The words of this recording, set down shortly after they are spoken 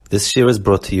This year is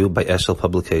brought to you by Eshel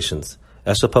Publications.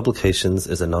 Eshel Publications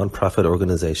is a non-profit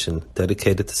organization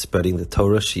dedicated to spreading the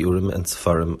Torah, Shiurim, and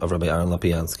Sefarim of Rabbi Aaron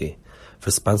Lapiansky. For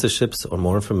sponsorships or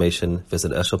more information,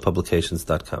 visit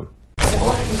eshelpublications.com.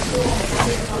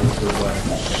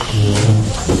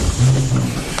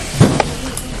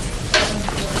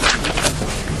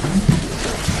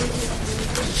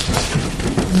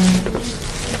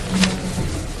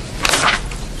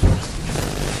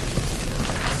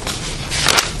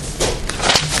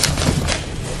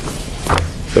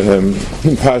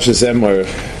 In Parshas Emor,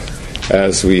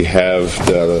 as we have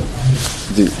the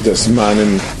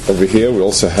Zmanim over here, we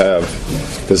also have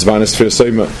the Zman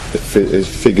Sefira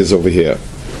figures over here.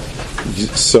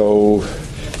 So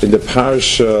in the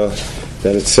Parsha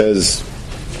that it says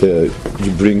you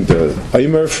bring the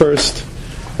Emor first,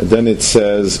 and then it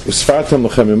says Usfartam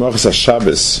Lechem Yimachas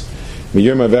HaShabbos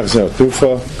Miyom HaVechzeh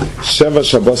HaTufa Sheva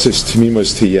Shabbosos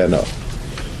Tmimos Tiyena.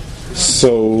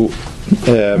 So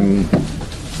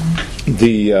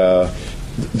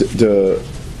the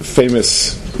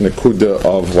famous Nekuda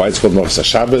of why it's called Mochas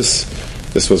HaShabbos.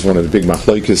 This was one of the big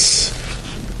machlokes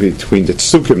between the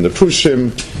Tzukim, the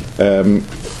Prushim.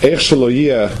 Eich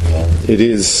Shaloyah, it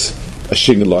is a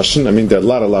Shing Lashon. I mean, there are a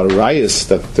lot of rayas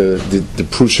that the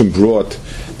Prushim brought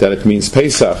that it means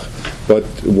Pesach, but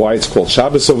why it's called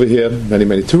Shabbos over here, many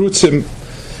terutzim.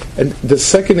 And the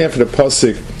second half of the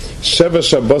pasuk, Sheva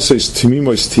Shabbosos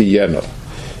Tmimos Tiyena.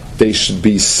 They should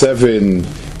be 7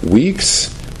 weeks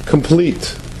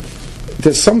complete.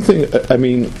 There's something, I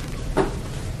mean,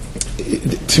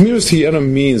 Tmimos Tiyena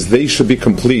means they should be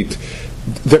complete.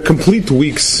 They're complete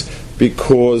weeks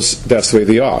because that's the way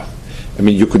they are. I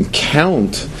mean, you can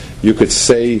count, you could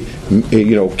say,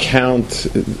 count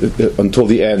until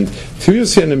the end.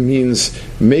 Tmimos Tiyena means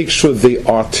make sure they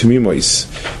are Tmimos.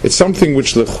 It's something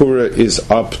which Lechura is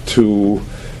up to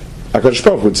HaKadosh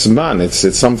Baruch Hu. It's man.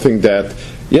 It's something that,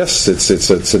 yes, it's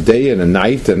a day and a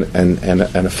night and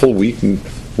a full week. And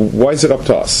why is it up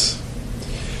to us?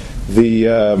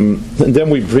 And then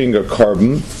we bring a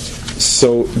carbon.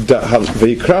 So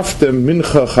veikraftem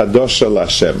mincha chadosha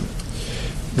l'Hashem.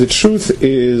 The truth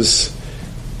is,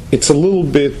 it's a little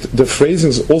bit. The phrasing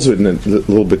is also a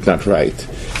little bit not right.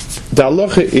 The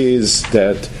halacha is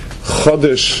that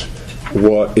chodesh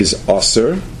is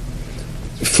aser.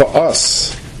 For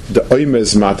us, the oime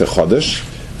is mate chodesh.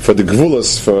 For the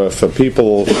gvulas, for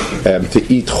people to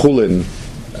eat chulin,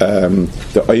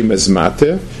 the oim is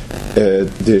mate.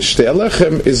 The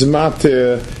shtelechem is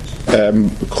mate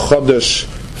chodesh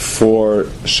for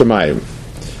shemayim,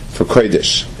 for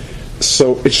kodesh.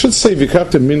 So it should say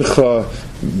vikapte mincha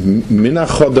mina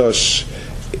chodesh.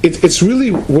 It's really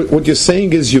what you're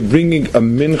saying is you're bringing a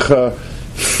mincha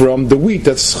from the wheat.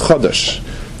 That's chodesh.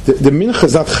 The mincha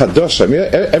is not chadosh. I mean,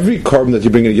 every carbon that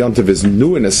you bring in a yontiv is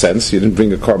new in a sense. You didn't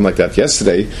bring a carbon like that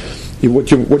yesterday.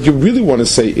 What you really want to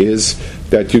say is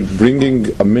that you're bringing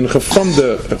a mincha from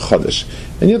the chadosh,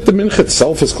 and yet the mincha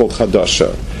itself is called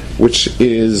chadasha, which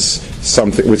is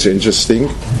something which is interesting.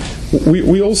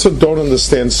 We also don't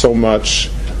understand so much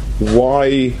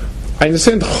why. I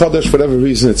understand chadosh for whatever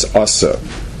reason it's asa,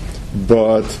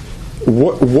 but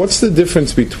what's the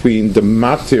difference between the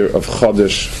matir of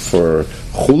chodesh for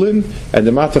chulin and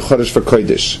the matir chodesh for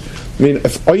kodesh? I mean,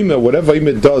 if oime, whatever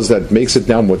oime does that makes it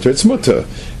now mutter, it's mutter.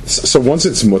 So once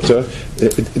it's mutter,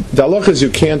 the halach is you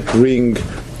can't bring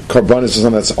karbanis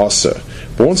on that's asa.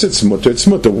 But once it's mutter, it's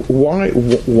mutter. Why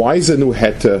is a new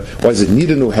heta? Why does it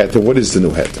need a new heta? What is the new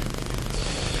heta?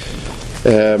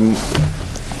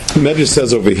 Medrash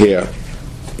says over here.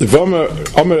 Omer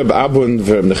Reb Abun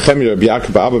v'Reb Nechemia Reb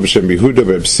Yaakov Abba b'Shem Yehuda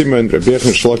Reb Simon Reb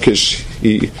Yechon Shlokish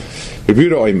Reb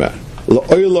Yehuda Omer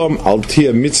L'olam al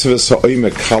tia mitzvahs ha'omer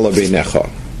kala beinecha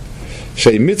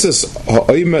Shei mitzvahs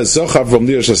ha'omer zochav v'om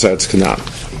lirashas ha'etz Canaan.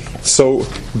 So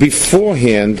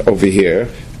beforehand over here,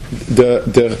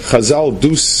 the Chazal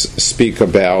do speak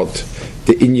about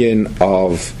the inyan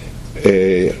of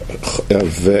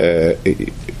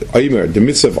Omer, the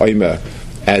mitzvah of Omer,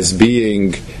 as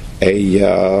being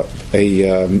a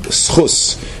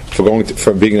schus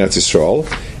for being in Eretz Yisrael,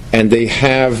 and they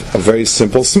have a very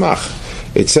simple smach.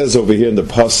 It says over here in the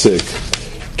pasuk,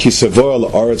 "Kisavoy al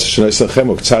aretz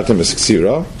shenoisachem uktzartem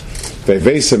esksira,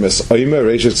 ve'veisem es oimer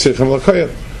reishet tzirchem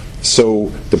lakoyah." So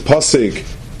the pasuk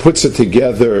puts it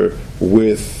together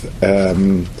with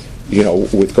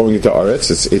with going into aretz.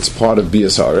 It's part of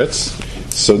bias aretz.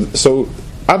 So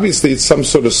obviously it's some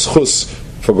sort of schus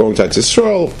for going to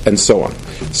Yisrael, and so on.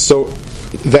 So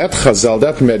that Chazal,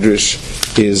 that Medrash,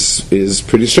 is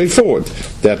pretty straightforward.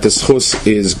 That the schus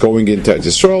is going into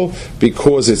Yisrael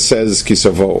because it says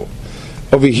Kisavo.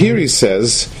 Over here he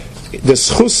says the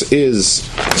schus is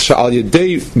shal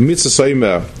yedei mitzvah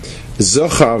soimer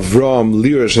zocha Avram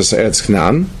lirash es eretz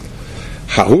Knan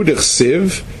hahudich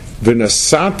siv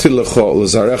v'nasati lecho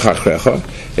l'zarecha achrecha.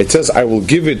 It says, I will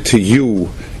give it to you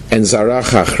and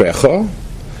zarecha achrecha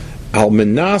al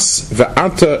menas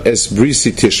ve'ata es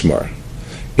brisi tishmar,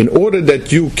 in order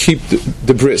that you keep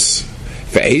the bris.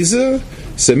 Ve'eze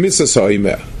se mitzvah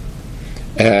soimer.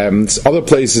 Other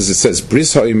places it says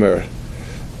bris ha'omer,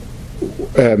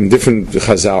 different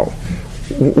chazal.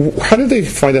 How did they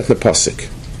find that in the pasuk?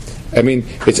 I mean,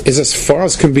 it's as far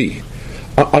as can be.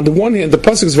 On the one hand, the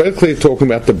pasuk is very clearly talking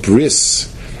about the bris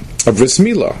of bris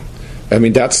milah. I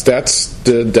mean, that's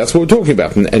what we're talking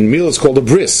about, and milah is called a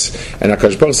bris. And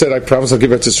Hakadosh Baruch said, "I promise I'll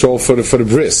give it to Yisrael for the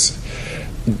bris."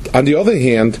 On the other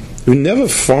hand, we never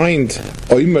find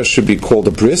omer should be called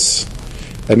a bris.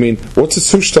 I mean, what's the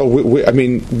sushtal? I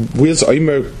mean, where's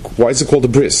Omer? Why is it called a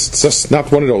bris? It's just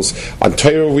not one of those. On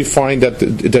Torah we find that you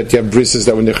have brises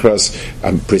that were nichras,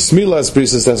 bris milas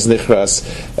brises that's nichras.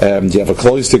 You have a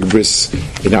kloistic bris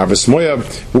in Arvis Moya.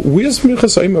 Where's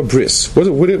Minchas Omer bris?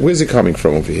 Where's it coming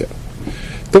from over here?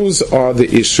 Those are the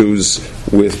issues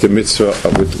with the mitzvah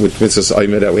with mitzvahs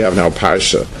Omer that we have in our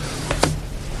parsha.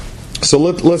 So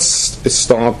let's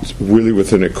start really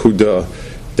with an akuda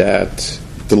that.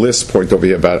 The last point over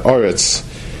here about Oretz,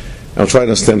 I'll try to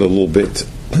understand a little bit.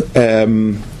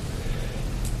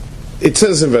 It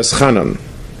says in Ves Chanan,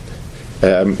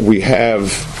 we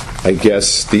have, I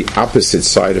guess, the opposite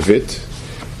side of it.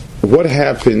 What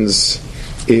happens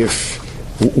if,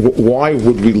 why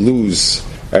would we lose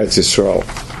Eretz Yisrael?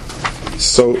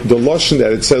 So the lashon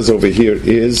that it says over here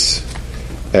is,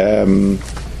 it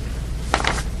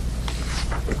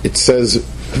says,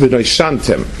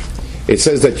 V'noishantem. It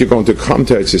says that you're going to come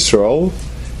to Eretz Yisrael,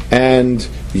 and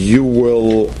you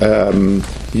will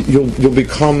you'll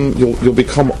become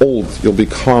old, you'll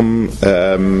become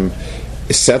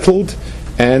settled,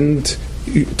 and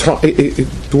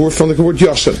we're from the word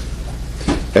Yoshen.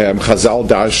 Chazal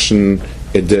darshan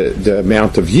the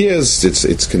amount of years.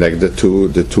 It's connected to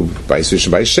the two Bais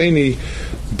Rishon Bais Sheni,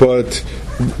 but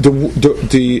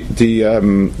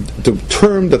the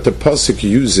term that the pasuk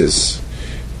uses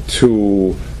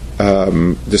to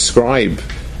describe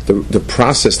the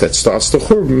process that starts the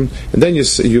churban, and then you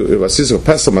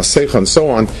pesach masecha and so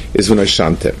on, is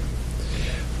v'noishante.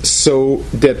 So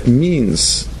that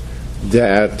means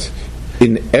that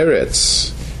in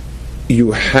Eretz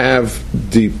you have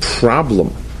the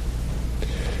problem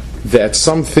that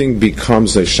something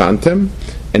becomes noishantem,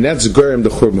 and that's gerem the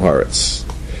churban haaretz.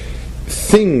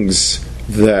 Things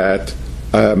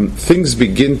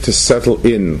begin to settle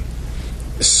in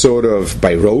sort of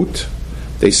by rote,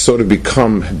 they sort of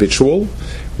become habitual.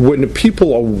 When the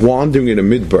people are wandering in a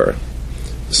midbar,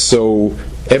 so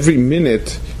every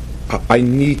minute I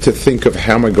need to think of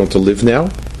how am I going to live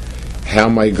now? How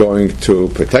am I going to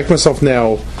protect myself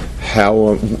now?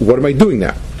 What am I doing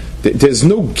now? There's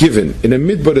no given. In a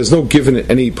midbar there's no given in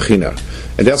any b'china.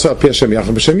 And that's why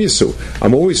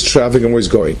I'm always traveling, I'm always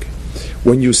going.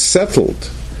 When you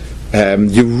settled,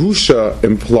 Yerusha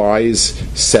implies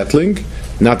settling,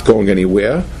 not going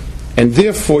anywhere, and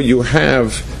therefore you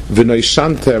have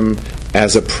v'noishantem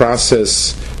as a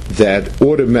process that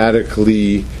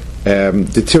automatically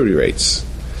deteriorates.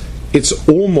 It's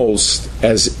almost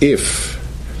as if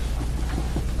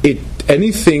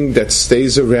anything that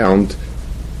stays around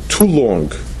too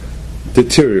long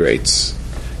deteriorates.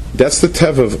 That's the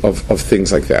teva of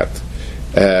things like that.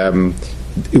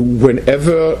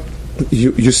 Whenever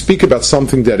you speak about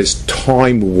something that is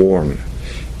time worn,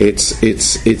 it's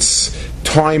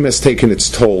time has taken its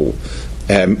toll.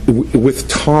 With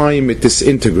time, it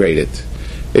disintegrated.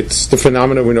 It's the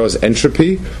phenomenon we know as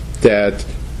entropy, that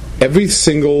every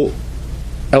single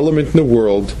element in the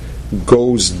world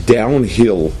goes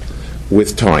downhill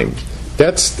with time.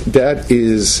 That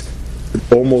is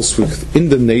almost within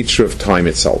the nature of time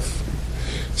itself.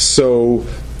 So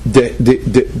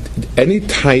any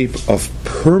type of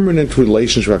permanent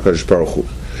relationship with HaKadosh Baruch Hu,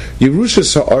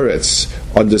 Yerushas Haaretz,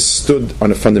 understood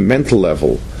on a fundamental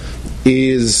level,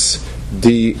 is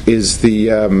the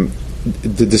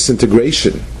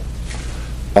disintegration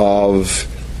of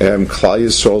Klal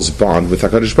Yisrael's bond with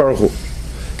HaKadosh Baruch Hu,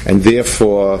 and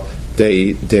therefore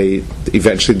they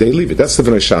eventually leave it. That's the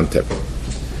V'noishante.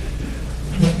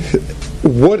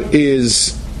 What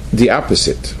is the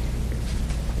opposite?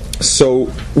 So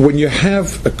when you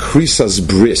have a krisas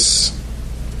bris,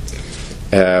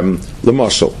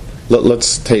 l'mashal,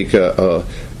 let's take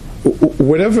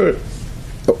whenever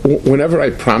I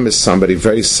promise somebody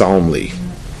very solemnly,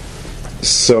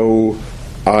 so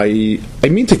I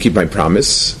mean to keep my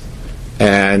promise,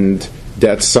 and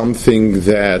that's something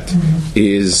that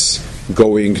is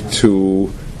going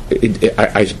to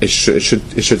it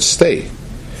should stay,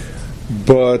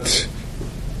 but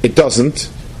it doesn't,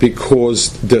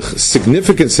 because the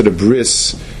significance of the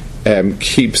bris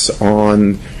keeps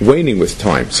on waning with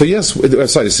time. So yes, the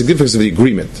significance of the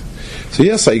agreement. So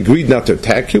yes, I agreed not to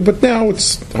attack you, but now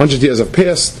it's 100 years have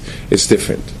passed, it's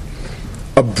different.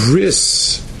 A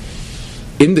bris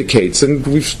indicates, and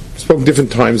we've spoken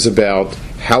different times about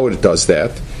how it does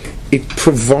that, it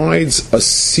provides a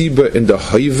siba in the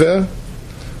haiva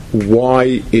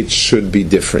why it should be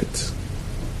different.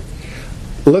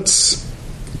 Let's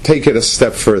take it a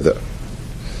step further.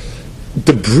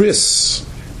 The bris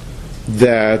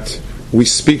that we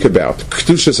speak about,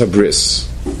 Kedushas HaBris,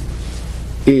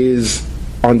 is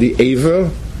on the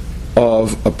Eva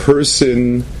of a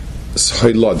person's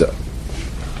Haylada.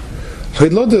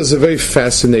 Haylada is a very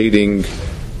fascinating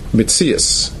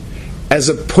mitzias, as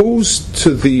opposed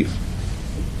to the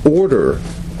order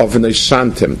of an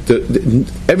Eshantem,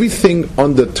 everything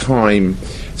on the time.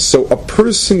 So a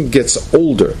person gets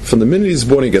older. From the minute he's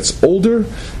born, he gets older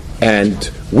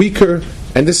and weaker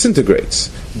and disintegrates.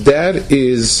 That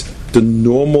is the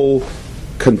normal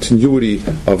continuity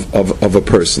of a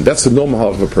person. That's the normal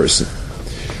health of a person.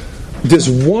 There's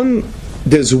one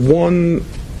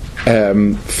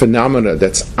phenomena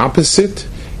that's opposite,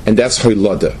 and that's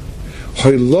Haylada.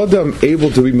 Haylada, I'm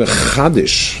able to be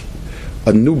mechadish,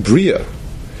 a new bria,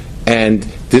 and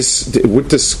with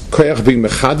this koyach being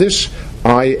mechadish,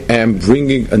 I am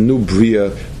bringing a new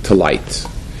bria to light.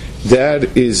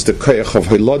 That is the koyach of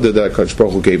Haylada that HaKadosh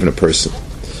Baruch Hu gave in a person.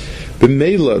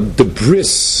 B'meila, the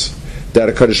bris that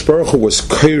HaKadosh Baruch Hu was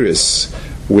kairis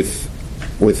with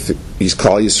his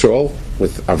Klal Yisrael,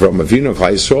 with Avraham Avinu,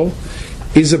 Klal Yisrael,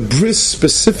 is a bris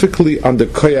specifically on the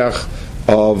koyach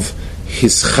of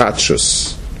his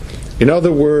chachus. In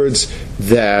other words,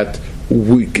 that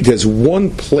there's one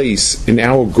place in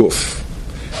our guf,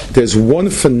 there's one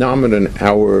phenomenon in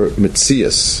our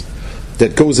mitzias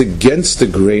that goes against the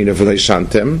grain of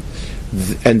Leishantem,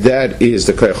 and that is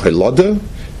the koyach Haylada,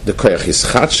 the koyach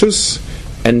Hischachus,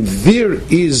 and there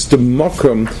is the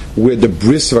makram where the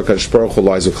bris of HaKadosh Baruch Hu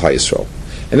lies with Klal Yisrael.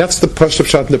 And that's the Pashup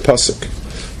Pshat in the Pasuk,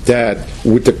 that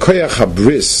with the koyach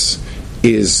HaBris,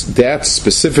 is that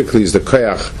specifically is the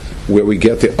koyach where we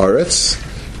get the aretz,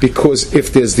 because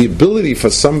if there's the ability for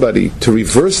somebody to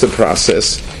reverse the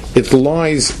process, it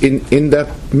lies in that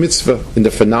mitzvah, in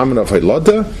the phenomena of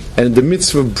Haylada, and in the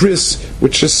mitzvah of bris,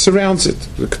 which just surrounds it,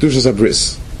 the Kedushas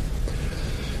HaBris.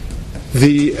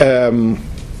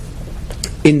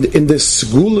 In the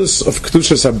Segulas of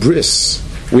Kedushas HaBris,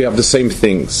 we have the same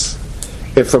things.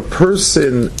 If a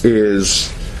person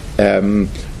is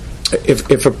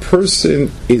if a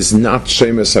person is not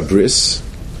Shemes HaBris,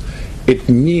 it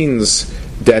means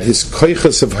that his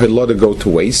koiches of Haylada go to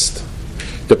waste.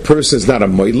 The person is not a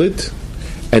moilid,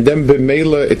 and then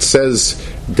b'meila it says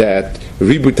that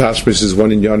Ribu Tashmish is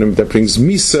one in Yonim that brings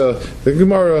Misa, the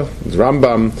Gemara, the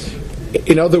Rambam.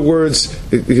 In other words,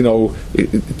 to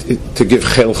give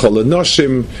Chel Chol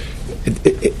Enoshim,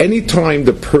 anytime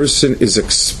the person is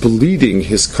expleting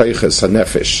his koiches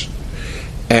hanefesh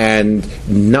and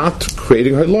not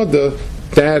creating Haylada,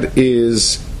 that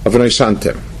is of an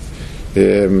Eishantem.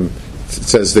 It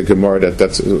says the Gemara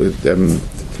that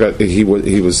he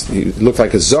looked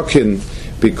like a Zokin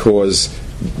because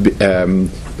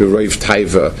Bereiv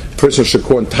Taiva, person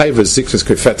Shakor Taiva Ziknas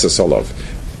Kefetzas Olav.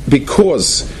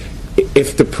 Because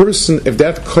if that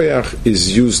koyach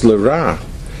is used l'ra,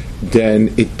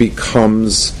 then it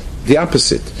becomes the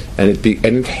opposite, and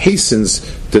it hastens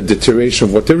the deterioration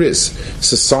of what there is.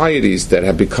 Societies that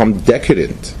have become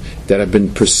decadent, that have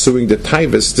been pursuing the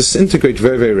taivas, disintegrate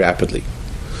very, very rapidly.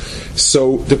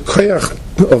 So the koyach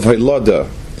of Haylada,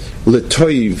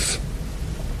 l'toiv,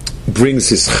 brings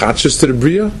his chachus to the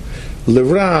bria.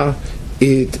 L'ra,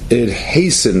 it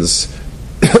hastens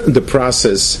the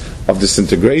process of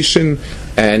disintegration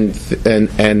and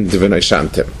the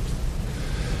v'naishantem.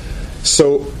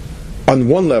 So, on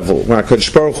one level, when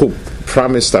HaKadosh Baruch Hu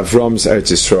promised Avram's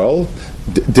Eretz Yisrael,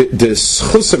 the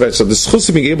schus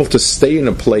of being able to stay in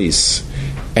a place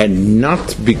and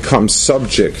not become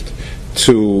subject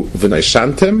to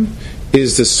v'naishantem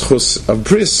is the schus of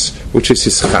bris, which is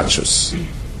his chachus.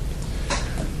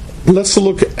 Let's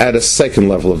look at a second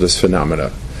level of this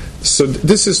phenomena. So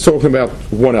this is talking about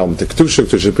one element, the kedusha,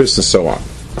 bris, and so on.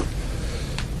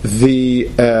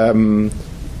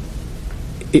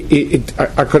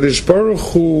 HaKadosh Baruch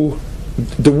Hu,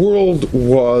 the world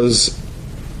was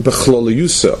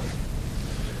b'chloliyusa,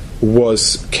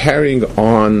 was carrying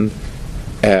on,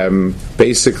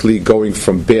 basically going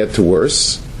from bad to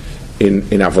worse,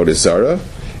 Avodah Zarah,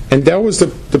 and that was the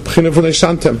Pchina of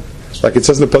Neshantem. Like it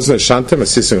says in the Pasuk Neshantem,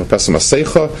 Asising Pesach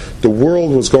Masecha, the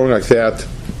world was going like that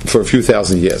for a few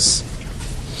thousand years.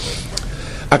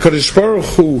 HaKadosh Baruch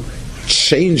Hu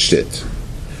changed it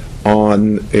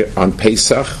on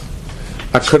Pesach.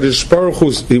 HaKadosh Baruch Hu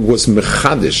was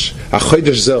Mechadish.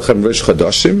 HaChodesh Zelchem Rish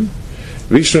Chadashim,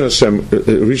 Rishon Hashem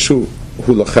Rishu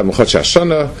Hu Lachem Chodesh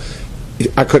Hashana.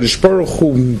 HaKadosh Baruch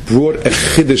Hu brought a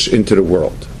Chiddush into the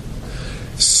world.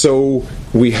 So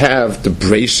we have the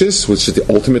Breishis, which is the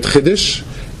ultimate Chiddush,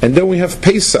 and then we have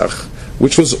Pesach,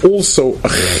 which was also a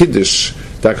Chiddush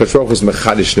that HaKadosh Baruch Hu was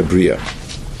Mechadish Nebriya.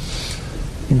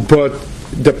 But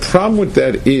the problem with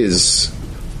that is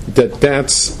that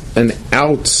that's an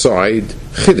outside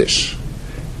Chiddush.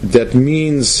 That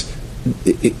means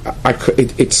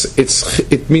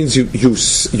it means you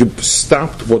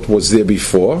stopped what was there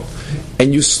before,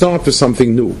 and you start with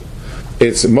something new.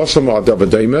 It's Moshe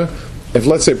Ma'adav. If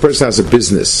let's say a person has a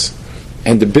business,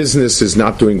 and the business is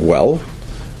not doing well,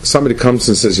 somebody comes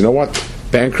and says, you know what,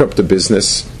 bankrupt the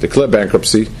business, declare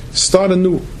bankruptcy, start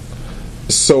anew.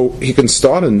 So he can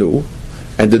start anew,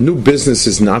 and the new business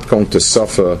is not going to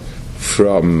suffer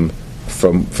from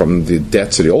the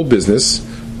debts of the old business,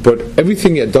 but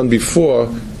everything he had done before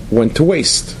went to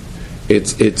waste.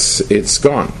 It's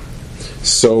gone.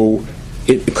 So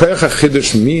Koyach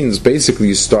HaChiddush means basically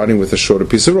you're starting with a shorter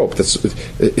piece of rope.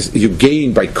 You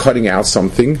gain by cutting out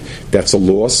something that's a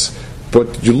loss,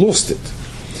 but you lost it.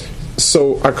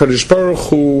 So HaKadosh Baruch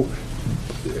Hu,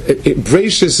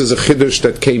 Breishis is a Chiddush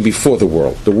that came before the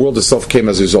world. The world itself came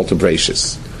as a result of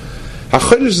Breishis.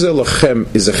 HaChodesh Zelachem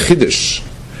is a Chiddush,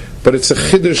 but it's a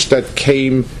Chiddush that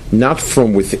came not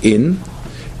from within,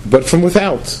 but from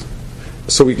without.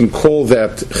 So we can call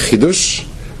that Chiddush,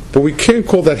 but we can't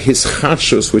call that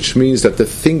Hischachus, which means that the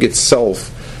thing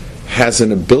itself has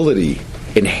an ability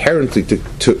inherently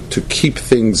to keep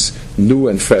things new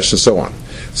and fresh and so on.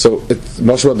 So,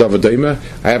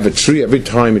 I have a tree, every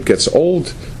time it gets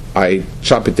old, I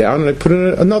chop it down and I put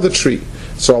in another tree.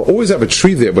 So I'll always have a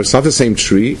tree there, but it's not the same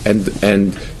tree, and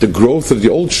the growth of the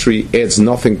old tree adds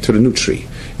nothing to the new tree.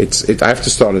 I have to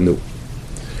start anew.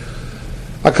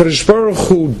 HaKadosh Baruch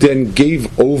Hu then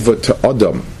gave over to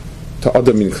Adam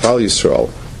in Klal Yisrael,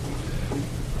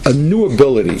 a new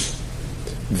ability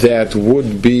that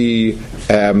would be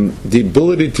the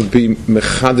ability to be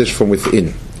mechadish from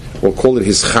within. We'll call it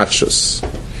his chachus.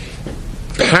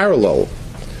 Parallel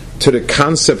to the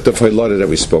concept of Haylada that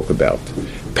we spoke about.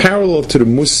 Parallel to the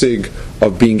musig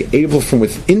of being able from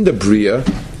within the Bria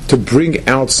to bring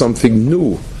out something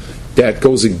new that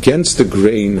goes against the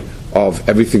grain of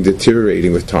everything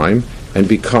deteriorating with time and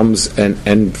becomes and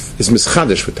is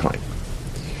mischadish with time.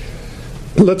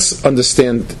 Let's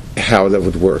understand how that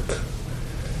would work.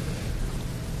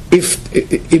 If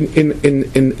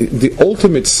in the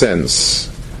ultimate sense,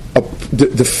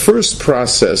 the first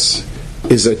process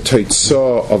is a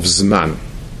teitzah of zman.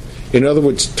 In other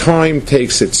words, time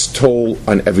takes its toll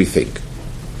on everything.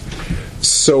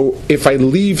 So if I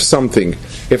leave something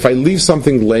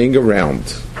laying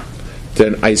around,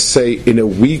 then I say in a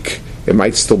week it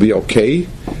might still be okay,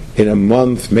 in a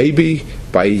month maybe,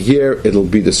 by a year it'll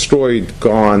be destroyed,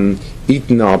 gone,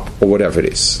 eaten up, or whatever it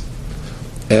is.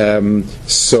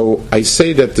 So I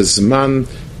say that the Zman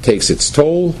takes its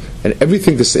toll and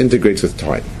everything disintegrates with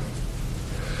time.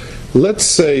 Let's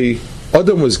say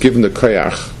Adam was given the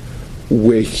koyach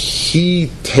where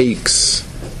he takes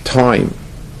time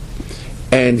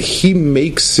and he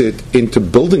makes it into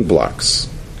building blocks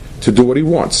to do what he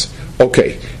wants.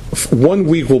 Okay, 1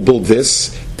 week we'll build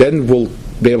this, then we'll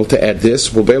be able to add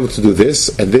this, we'll be able to do this,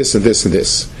 and this, and this, and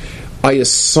this. I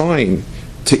assign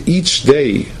to each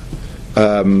day,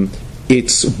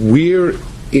 it's where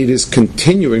it is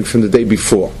continuing from the day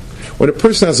before. When a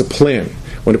person has a plan,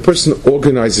 when a person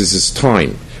organizes his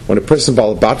time, when a person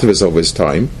balabativ over his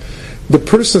time, the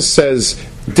person says,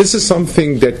 this is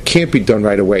something that can't be done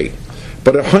right away.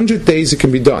 But 100 days it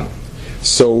can be done.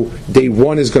 So day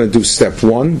 1 is going to do step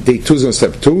 1, day 2 is going to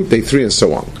step 2, day 3, and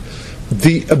so on.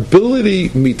 The ability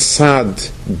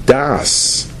mitzad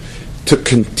das to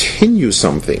continue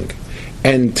something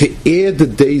and to add the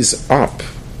days up,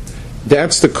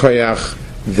 that's the koyach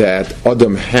that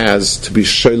Adam has to be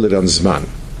shoyled on zman.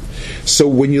 So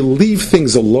when you leave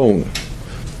things alone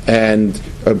and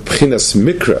b'chinas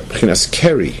mikra, b'chinas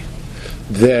keri,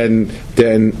 then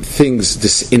things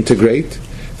disintegrate,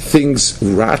 things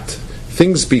rot,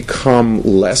 things become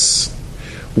less.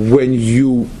 When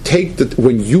you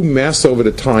mass over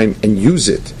the time and use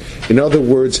it, in other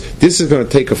words, this is going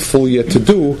to take a full year to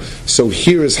do, so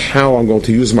here is how I'm going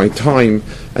to use my time,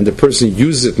 and the person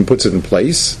uses it and puts it in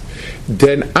place,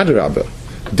 then adrabah,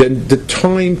 then the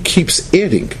time keeps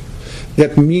adding.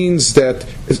 That means that,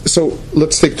 so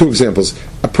let's take two examples.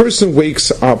 A person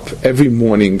wakes up every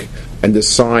morning and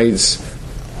decides,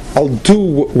 I'll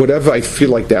do whatever I feel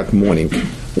like that morning.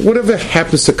 Whatever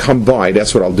happens to come by,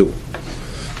 that's what I'll do.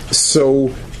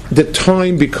 So the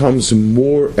time becomes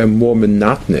more and more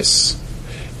monotonous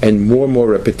and more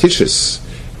repetitious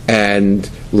and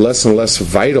less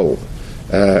vital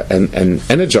and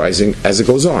energizing as it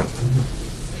goes on.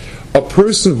 A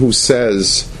person who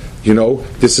says,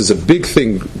 this is a big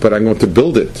thing, but I'm going to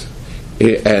build it,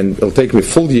 and it'll take me a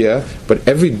full year, but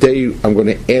every day I'm going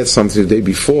to add something the day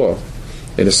before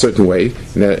in a certain way.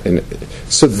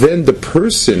 So then the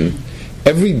person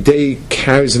every day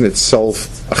carries in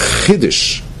itself a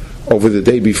chiddush over the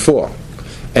day before,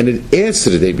 and it adds to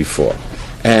the day before.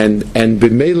 And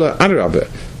b'meila adrabah,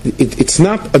 it's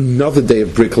not another day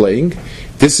of bricklaying.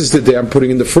 This is the day I'm putting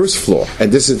in the first floor,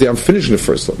 and this is the day I'm finishing the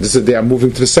first floor. This is the day I'm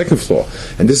moving to the second floor,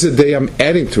 and this is the day I'm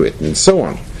adding to it, and so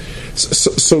on.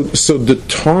 So the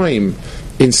time,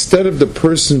 instead of the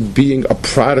person being a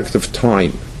product of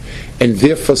time, and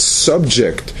therefore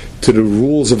subject to the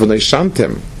rules of an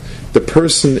Eishantem, the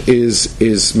person is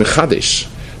mechadish.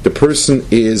 The person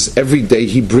is, every day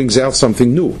he brings out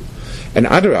something new. And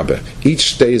adrabah,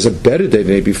 each day is a better day than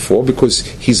the day before because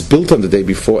he's built on the day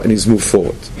before and he's moved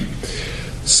forward.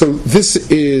 So this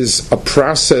is a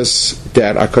process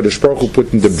that HaKadosh Baruch Hu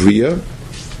put in the Bria.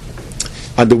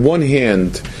 On the one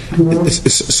hand,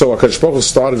 so HaKadosh Baruch Hu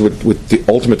started with the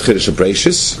ultimate Chiddush of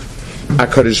Bereishis.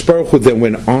 HaKadosh Baruch Hu then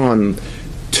went on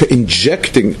to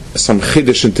injecting some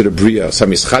Chiddush into the Bria,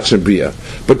 some Yischach in Bria.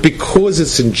 But because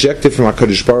it's injected from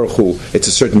HaKadosh Baruch Hu, it's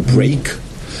a certain break.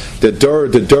 The door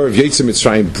of Yetzer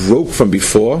Mitzrayim broke from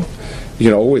before.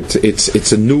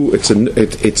 It's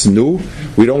new.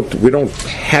 We don't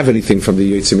have anything from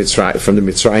the Yetzer Mitzrayim, from the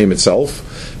Mitzrayim itself.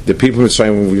 The people of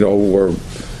Mitzrayim, were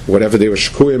whatever they were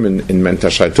shkuim in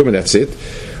Mentashaitum, and that's it.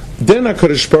 Then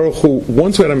HaKadosh Baruch Hu,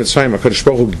 once we had Mitzrayim, HaKadosh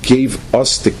Baruch Hu gave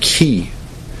us the key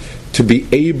to be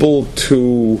able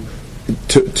to be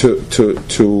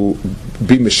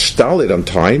mishtalit on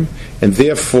time, and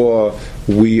therefore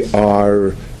we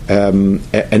are. And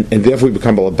therefore we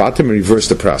become balabatim and reverse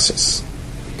the process.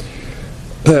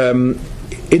 In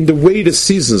the way the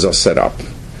seasons are set up,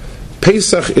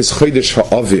 Pesach is Chodesh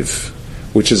HaAviv,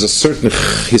 which is a certain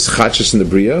hischachus in the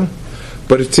Bria,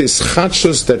 but it is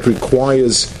hischachus that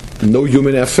requires no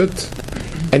human effort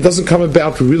and doesn't come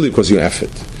about really because of your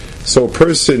effort. So a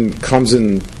person comes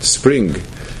in spring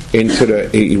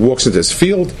he walks into his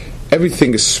field,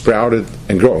 everything is sprouted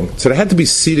and growing. So there had to be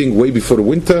seeding way before the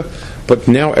winter, but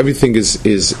now everything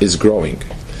is growing,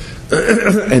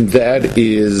 and that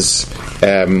is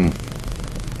and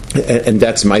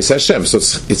that's Ma'aseh Hashem. So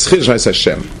it's Chiddush Ma'aseh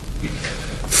Hashem.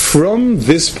 From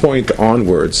this point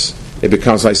onwards, it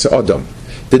becomes Ma'aseh Adam.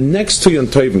 The next two Yom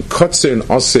Tovim, Kotzer and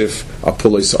Asif, are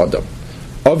Pulos Adam.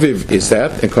 Aviv is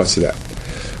that, and Kotzer that.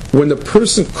 When the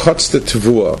person cuts the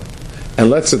Tevuah and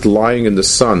lets it lying in the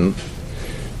sun,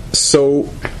 so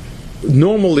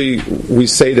normally we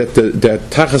say that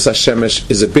Tachas HaShemesh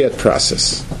is a bad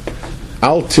process.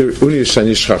 Al tir'uni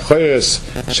shanish chachoyeres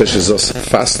sheshizos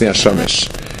fasni HaShemesh.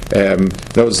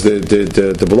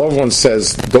 The beloved one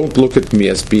says, don't look at me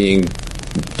as being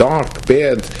dark,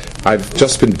 bad. I've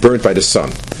just been burnt by the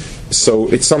sun. So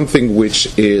it's something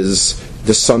which is,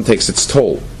 the sun takes its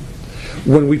toll.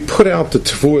 When we put out the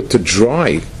tevuah to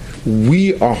dry,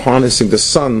 we are harnessing the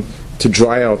sun to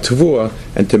dry our tevuah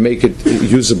and to make it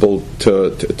usable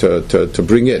to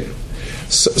bring in.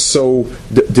 So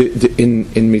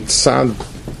in mitzad,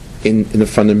 in the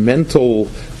fundamental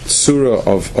surah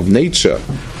of nature,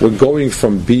 we're going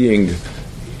from being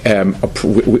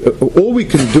all we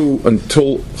can do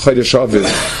until Chodesh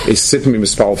Aviv is sitting in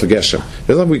Mispal for Geshem.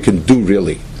 There's nothing we can do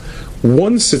really.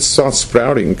 Once it starts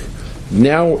sprouting,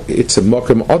 now it's a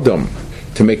Mokum Adam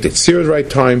to make the tzir at the right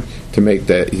time, to make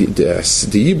the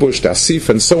yibush, the asif,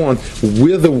 and so on.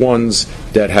 We're the ones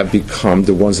that have become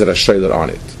the ones that are shaylat on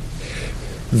it.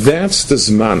 That's the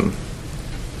zman.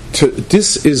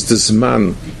 This is the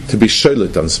zman to be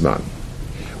shaylat on zman.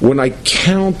 When I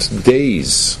count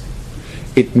days,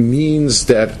 it means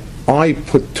that I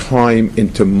put time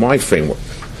into my framework.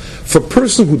 For a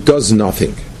person who does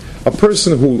nothing, a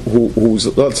person who's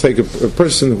let's take a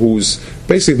person who's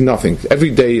basically nothing. Every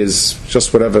day is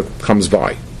just whatever comes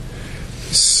by.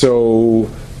 So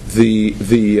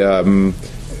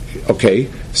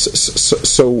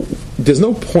So there's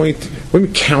no point when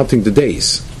we're counting the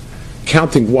days.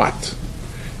 Counting what?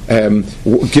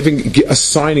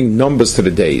 Assigning numbers to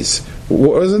the days.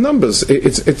 what are the numbers?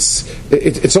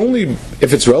 It's only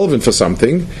if it's relevant for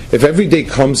something. If every day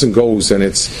comes and goes, and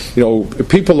it's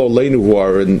people who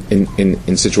are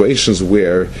in situations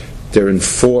where they're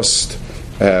enforced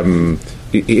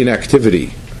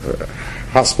inactivity,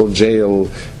 hospital, jail,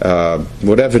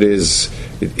 whatever it is,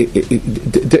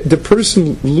 the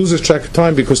person loses track of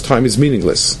time because time is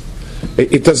meaningless.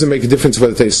 It doesn't make a difference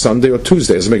whether it's Sunday or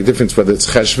Tuesday. It doesn't make a difference whether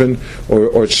it's Cheshvan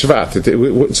or it's Shvat.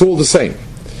 It's all the same.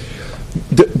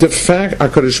 The fact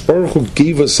HaKadosh Baruch Hu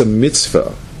gave us a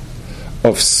mitzvah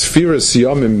of Sefiras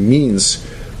Yomim means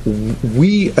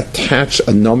we attach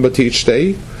a number to each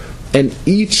day, and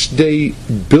each day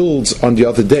builds on the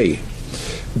other day.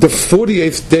 The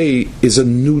 48th day is a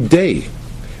new day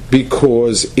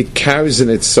because it carries in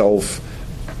itself,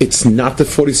 it's not the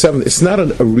 47th, it's not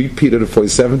a repeat of the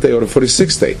 47th day or the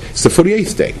 46th day, it's the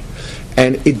 48th day.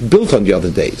 And it built on the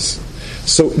other days.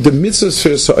 So the mitzvah of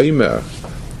Sefiras Ha'omer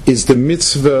is the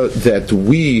mitzvah that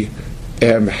we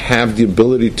have the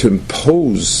ability to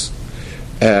impose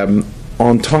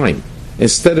on time.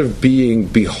 Instead of being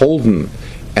beholden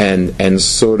and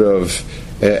sort of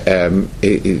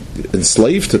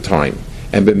enslaved to time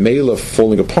and b'meila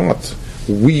falling apart,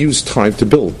 we use time to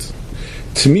build.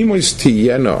 T'mimos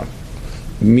tiyena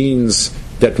means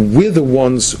that we're the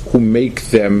ones who make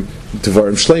them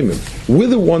Devarim Shleimim. We're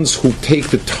the ones who take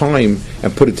the time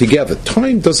and put it together.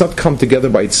 Time does not come together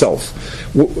by itself.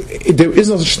 There is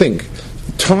no such thing.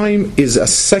 Time is a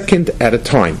second at a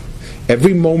time.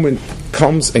 Every moment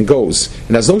comes and goes,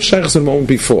 and there's no shaykhs in the moment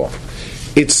before.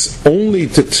 It's only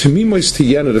the T'mimos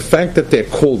Tiyena, the fact that they're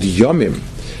called Yomim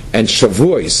and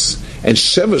Shavuos and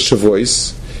Sheva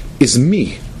Shavuos is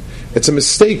me. It's a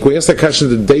mistake. We ask that question,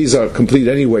 the days are complete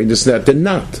anyway, and this and that. They're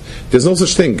not. There's no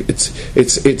such thing. It's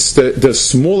the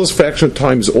smallest fraction of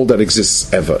time is all that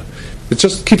exists ever. It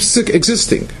just keeps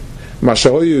existing.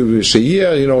 Mashahoyu,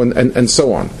 Sheyeh, and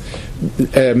so on.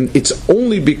 It's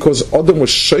only because Adam was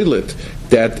shaylit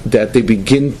that they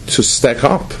begin to stack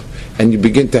up, and you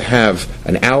begin to have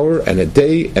an hour and a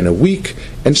day and a week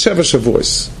and Sheva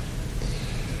Shavuos.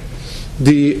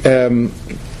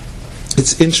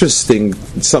 It's interesting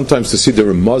sometimes to see the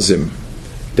Ramazim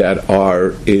that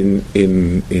are in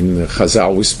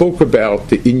Chazal. We spoke about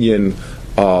the inyan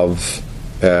of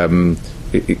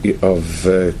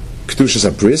Kedushas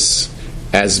HaBris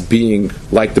as being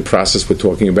like the process we're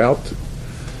talking about,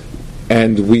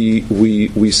 and we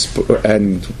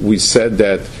said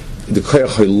that the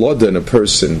koyach ha'ilada in a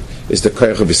person is the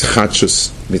koyach of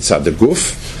ischachus mitzad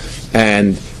guf,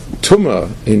 and Tumah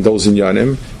in those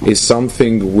inyanim is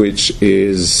something which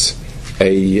is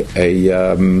the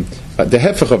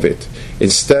hefech of it.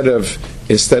 Instead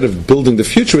of building the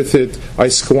future with it, I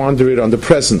squander it on the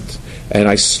present, and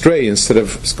I stray. Instead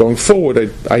of going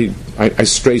forward, I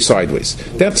stray sideways.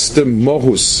 That's the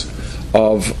mohus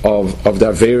of the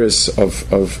averis of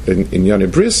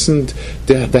inyanim bris, and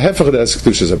the hefech of that is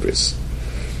kedushas habris.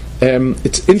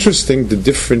 It's interesting the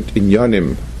different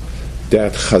inyanim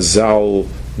that Chazal,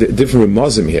 the different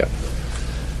remazim here.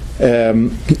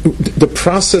 The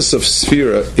process of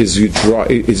Sefira is we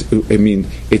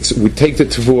take the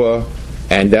tevuah,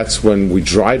 and that's when we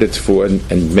dry the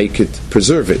tevuah and make it,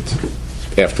 preserve it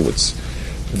afterwards.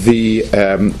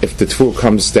 If the tevuah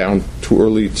comes down too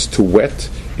early, it's too wet,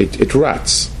 it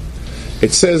rots.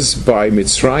 It says by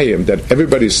Mitzrayim that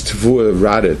everybody's tevuah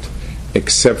rotted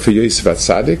except for Yosef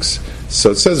HaTzadik's.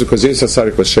 So it says because Yosef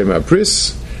HaTzadik was Shema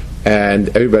Bris and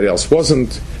everybody else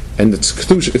wasn't, and it's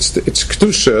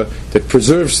kedusha that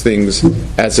preserves things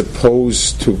as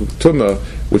opposed to tumah,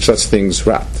 which lets things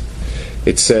rot.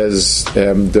 It says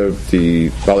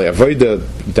the Bali Avoda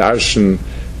Darshan,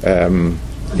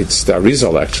 it's the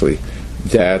Arizal actually,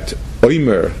 that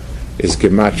Omer is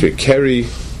gematria Keri.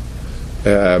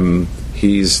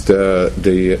 He's the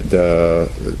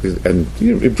and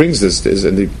it brings this,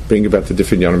 and they bring about the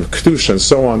different yanim kedusha and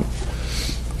so on.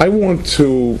 I want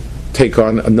to take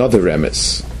on another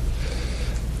emes.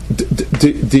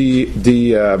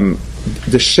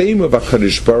 The shame of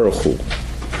HaKadosh Baruch Hu,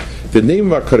 the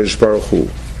name of HaKadosh Baruch Hu,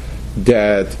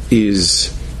 that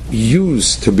is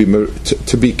used to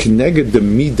be connected the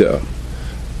midah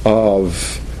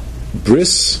of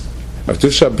bris, of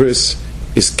Dusha bris,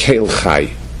 is Keil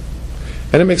Chai.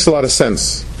 And it makes a lot of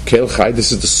sense. Keil Chai,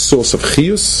 this is the source of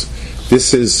chiyus,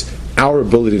 this is our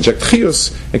ability to inject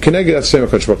chiyus, and connected that same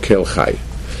HaKadosh Baruch Hu, Keil Chai.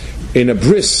 In a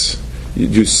bris,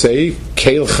 you say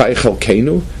Keil Chai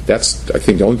Chalkeinu. That's, I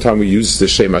think, the only time we use the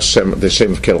Shem Hashem, the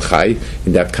Shem of Keil Chai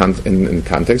in that in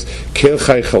context. Keil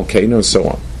Chai Chalkeinu, and so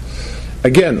on.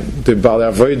 Again, the Baal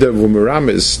Avoda Wumeram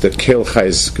is that Keil Chai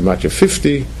is Gematria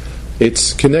 50.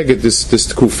 It's connected this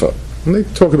tkufa. And they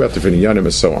talk about different inyanim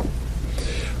and so on.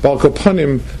 Bal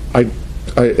Kopanim,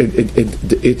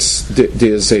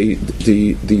 there's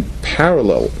the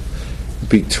parallel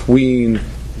between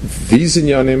these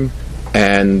inyanim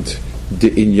and the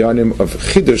inyanim of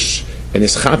Chiddush and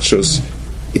Ischachos.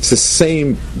 It's the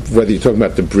same whether you're talking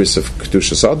about the bris of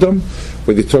Kedushas Adam,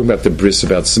 whether you're talking about the bris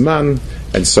about Zman,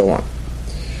 and so on.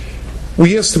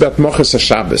 We asked about Mochas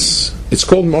HaShabbos. It's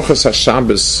called Mochas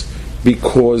HaShabbos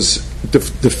because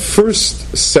the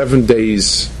first 7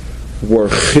 days were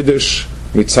Chiddush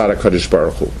Mitzad HaKadosh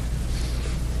Baruch Hu.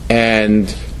 And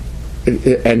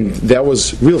that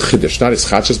was real Chiddush, not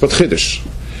Ischachos, but Chiddush.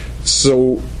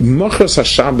 So Mochas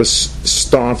HaShabbos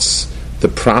starts the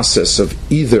process of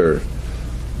either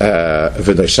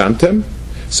V'Daishantem.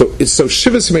 So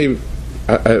Shivas Mei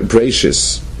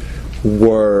Breishis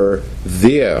were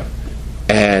there,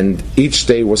 and each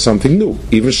day was something new.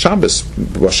 Even Shabbos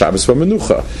was Shabbos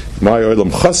Menucha.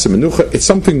 Menucha. It's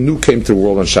something new came to the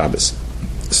world on Shabbos.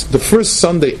 The first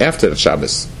Sunday after the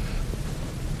Shabbos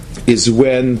is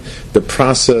when the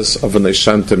process of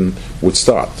V'Daishantem would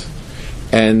start,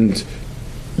 and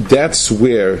that's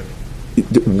where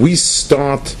we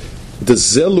start. The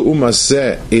Zel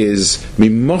Umazeh is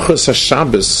Mimochas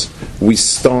HaShabbos. We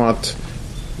start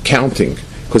counting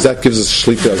because that gives us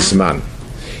Shlita Zman.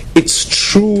 It's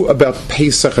true about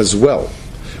Pesach as well.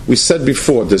 We said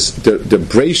before, the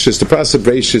Breishis, the process of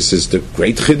Breishis is the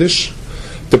great Chiddush.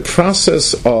 The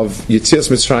process of Yetzias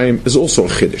Mitzrayim is also a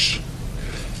Chiddush,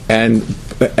 and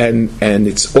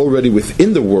it's already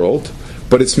within the world,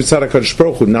 but it's Mitzad HaKadosh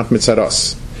Baruch Hu, not Mitzad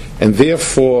us, and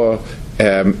therefore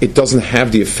it doesn't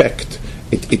have the effect.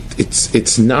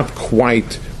 It's not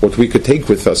quite what we could take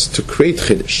with us to create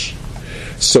Chiddush.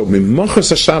 So,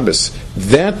 Mimochas HaShabbos,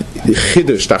 that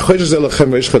Chiddush, the Chodesh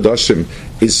Zelechem Reish Chadashim,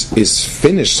 is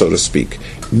finished, so to speak.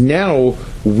 Now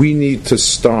we need to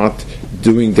start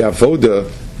doing the avoda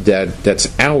that's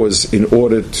ours in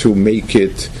order to make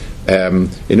it,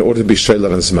 in order to be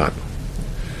Sheilah and Zman.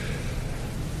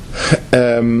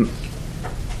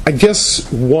 I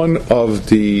guess one of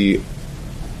the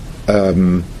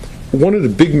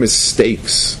big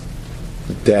mistakes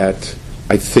that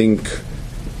I think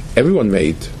everyone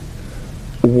made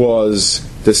was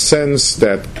the sense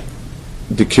that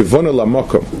the kivona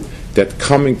lamokom, that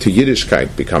coming to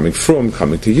Yiddishkeit, becoming from,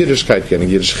 coming to Yiddishkeit, getting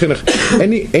Yiddish chinuch,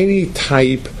 any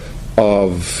type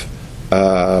of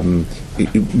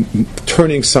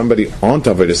turning somebody onto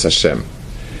Avodas Hashem,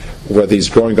 whether he's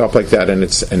growing up like that and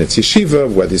it's yeshiva,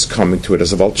 whether he's coming to it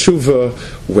as a Baal Tshuva,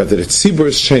 whether its Sibur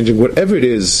is changing, whatever it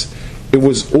is, it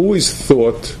was always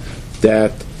thought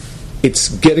that it's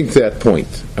getting to that point.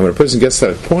 And when a person gets to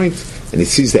that point and he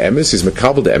sees the emes, he's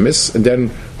mekabel the emes, and then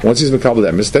once he's mekabel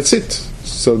the emes, that's it.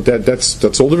 So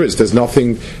that's all there is. There's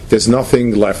nothing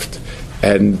left,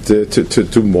 and to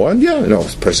do more. And a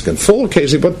person can fall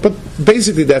occasionally, but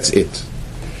basically that's it.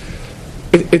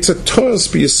 It's a Torah's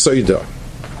b'yisoida.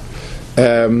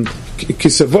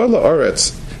 Kisavola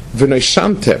Oretz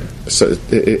v'noishantem. So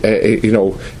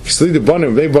Kisli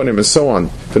Bonim, Veibonim, and so on.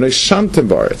 V'noishantem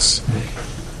b'Oretz.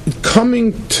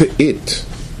 Coming to it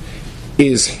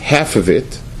is half of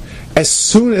it. As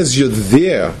soon as you're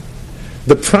there,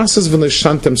 the process of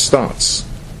v'noishantem starts.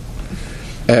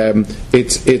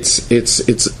 It's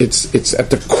at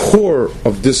the core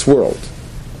of this world,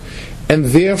 and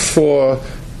therefore,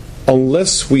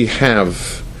 unless we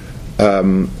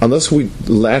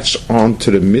latch on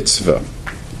to the mitzvah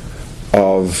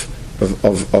of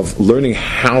learning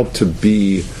how to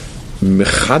be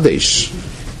mechadesh,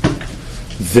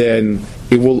 then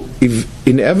it will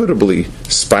inevitably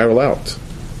spiral out.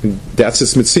 That's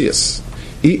its mitzias.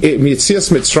 Mitzias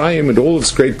Mitzrayim, in all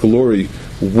its great glory,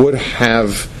 would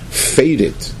have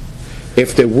faded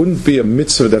if there wouldn't be a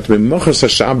mitzvah that Mimochas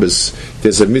HaShabbos,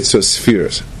 there's a mitzvah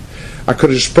Sefira.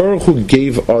 HaKadosh Baruch Hu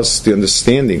gave us the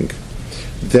understanding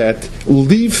that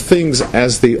leave things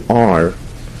as they are,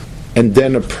 and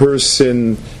then a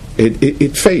person,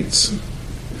 it fades.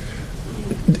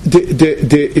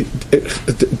 The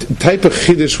type of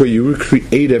chiddush where you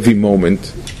recreate every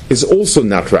moment is also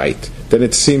not right. Then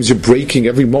it seems you're breaking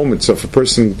every moment. So if a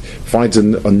person finds a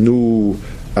new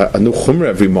chumrah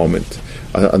every moment,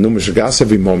 a new mishagas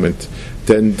every moment,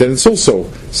 then it's also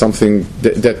something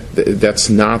that's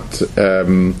not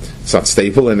it's not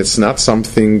stable, and it's not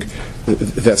something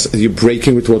that's you're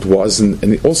breaking with what was, and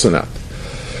also not.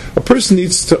 A person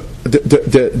needs to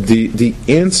the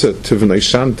answer to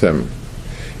v'noishantem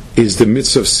is the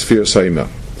mitzvah of Sefira Saima.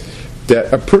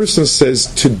 That a person says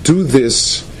to do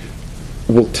this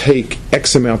will take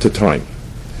X amount of time.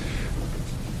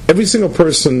 Every single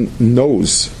person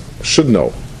should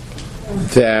know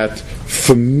that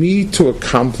for me to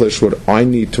accomplish what I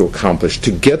need to accomplish,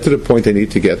 to get to the point I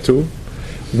need to get to,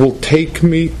 will take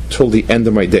me till the end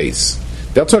of my days.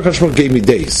 That's why Kadosh Baruch Hu gave me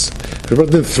days. Kadosh Baruch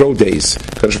Hu didn't throw days.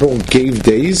 Kadosh Baruch Hu gave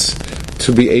days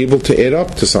to be able to add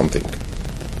up to something.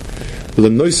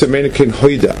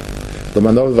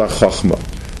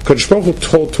 Kadosh Baruch Hu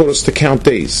taught us to count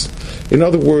days. In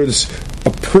other words, a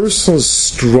person's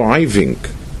striving,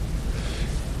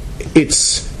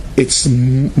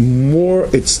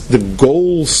 the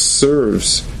goal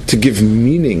serves to give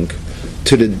meaning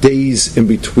to the days in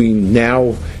between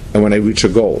now and when I reach a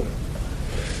goal.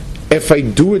 If I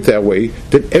do it that way,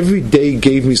 then every day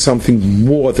gave me something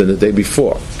more than the day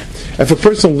before. If a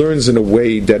person learns in a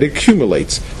way that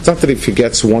accumulates, it's not that he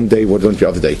forgets one day what the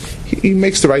other day. He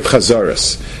makes the right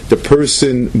chazaras. The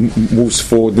person moves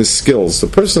forward in his skills.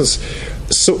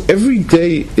 So every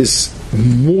day is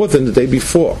more than the day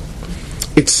before.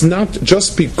 It's not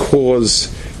just because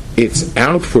it's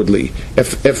outwardly.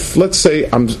 If let's say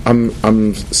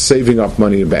I'm saving up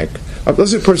money in the bank.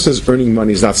 Let's say a person is earning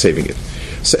money, is not saving it.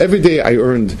 So every day I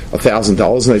earned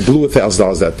 $1,000 and I blew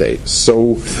 $1,000 that day.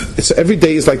 So every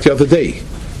day is like the other day.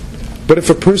 But if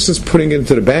a person's putting it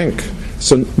into the bank,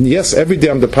 so yes, every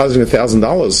day I'm depositing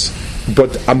 $1,000,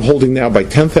 but I'm holding now by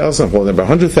 10,000, I'm holding by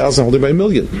 100,000, I'm holding by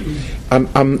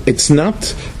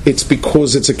 1,000,000. It's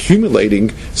because it's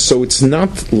accumulating. So it's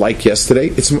not like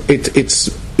yesterday. It's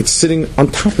sitting on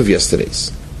top of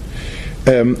yesterday's.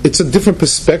 It's a different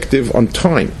perspective on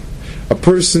time. A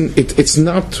person, it's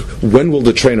not when will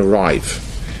the train arrive.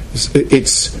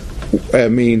 It's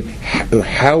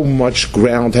how much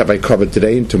ground have I covered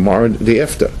today and tomorrow and the day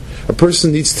after. A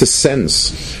person needs to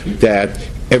sense that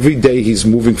every day he's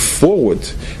moving forward.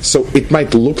 So it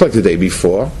might look like the day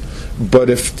before, but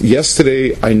if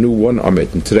yesterday I knew 1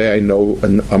 amid and today I know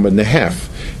an amid and a half,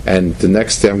 and the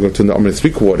next day I'm going to know amid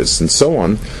 3/4 and so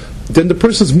on, then the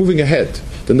person's moving ahead.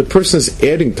 Then the person is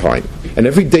adding time, and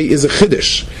every day is a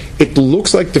chiddush. It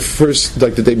looks like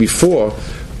the day before,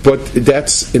 but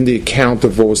that's in the account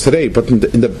of what was today. But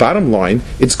in the bottom line,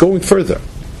 it's going further.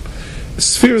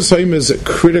 Sefira Zayim is a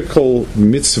critical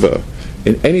mitzvah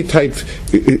in any type.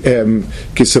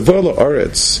 Kisavor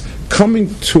Aretz, coming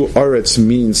to Aretz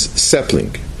means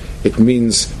settling. It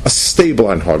means a stable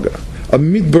anhaga. A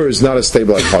midbar is not a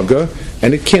stable anhaga,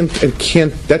 and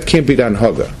that can't be the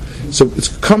anhaga. So it's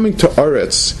coming to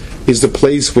Aretz is the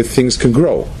place where things can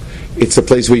grow. It's the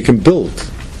place where you can build.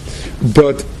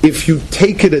 But if you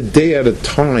take it a day at a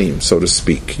time, so to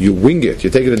speak, you wing it, you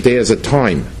take it a day at a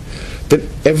time,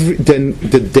 then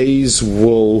the days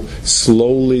will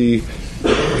slowly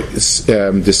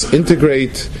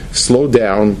disintegrate, slow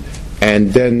down,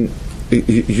 and then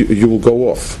you will go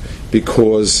off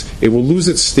because it will lose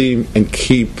its steam and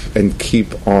keep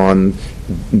on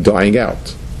dying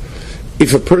out.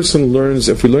 If we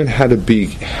learn how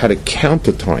to count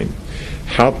the time,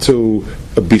 how to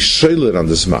be shaylet on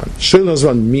the zman. Shaylet on the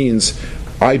zman means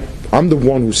I'm the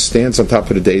one who stands on top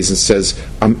of the days and says,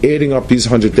 I'm adding up these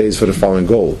 100 days for the following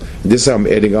goal. And this is how I'm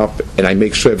adding up, and I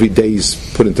make sure every day is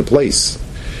put into place.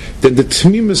 Then the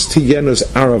tmimus tiyenus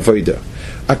aravoida.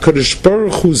 HaKadosh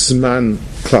Baruch Hu's zman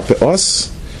klape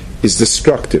us is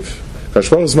destructive. HaKadosh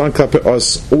Baruch Hu's zman klape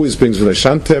us always brings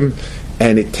v'neshantem,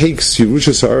 and it takes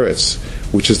Yerushas Haaretz,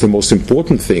 which is the most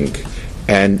important thing,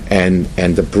 and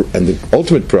the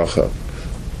ultimate bracha,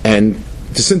 and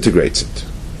disintegrates it.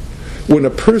 When a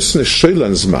person is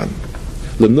shaylan zman,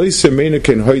 l'noise meinu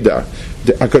ken hoida,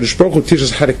 the HaKadosh Baruch Hu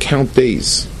teaches us how to count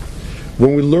days.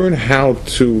 When we learn how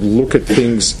to look at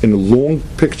things in a long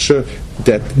picture,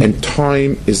 and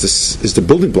time is the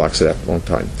building blocks of that long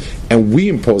time, and we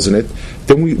impose on it,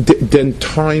 then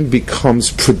time becomes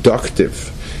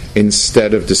productive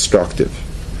instead of destructive.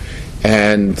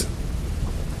 And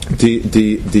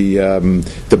the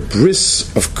bris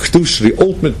of Kedusha, the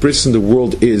ultimate bris in the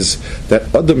world, is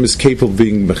that Adam is capable of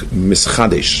being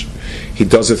mischadesh. He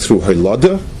does it through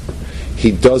Haylada,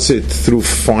 he does it through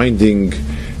finding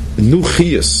new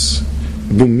chiyas,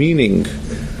 new meaning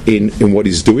in what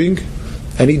he's doing,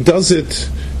 and he does it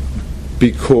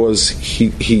because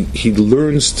he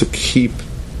learns to keep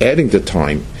adding the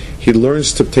time. He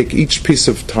learns to take each piece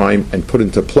of time and put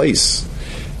into place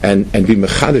and be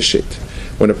mechadesh it.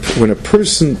 When a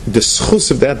person, the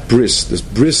schus of that bris, this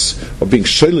bris of being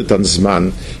shaylet on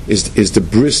zman, is the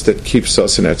bris that keeps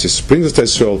us in Eretz Yisrael, brings us to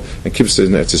Israel and keeps us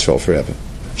in Eretz Yisrael forever.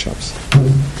 Shabbos.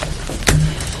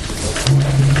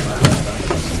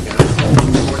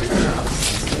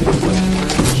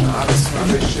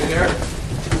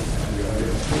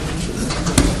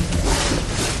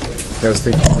 I was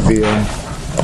thinking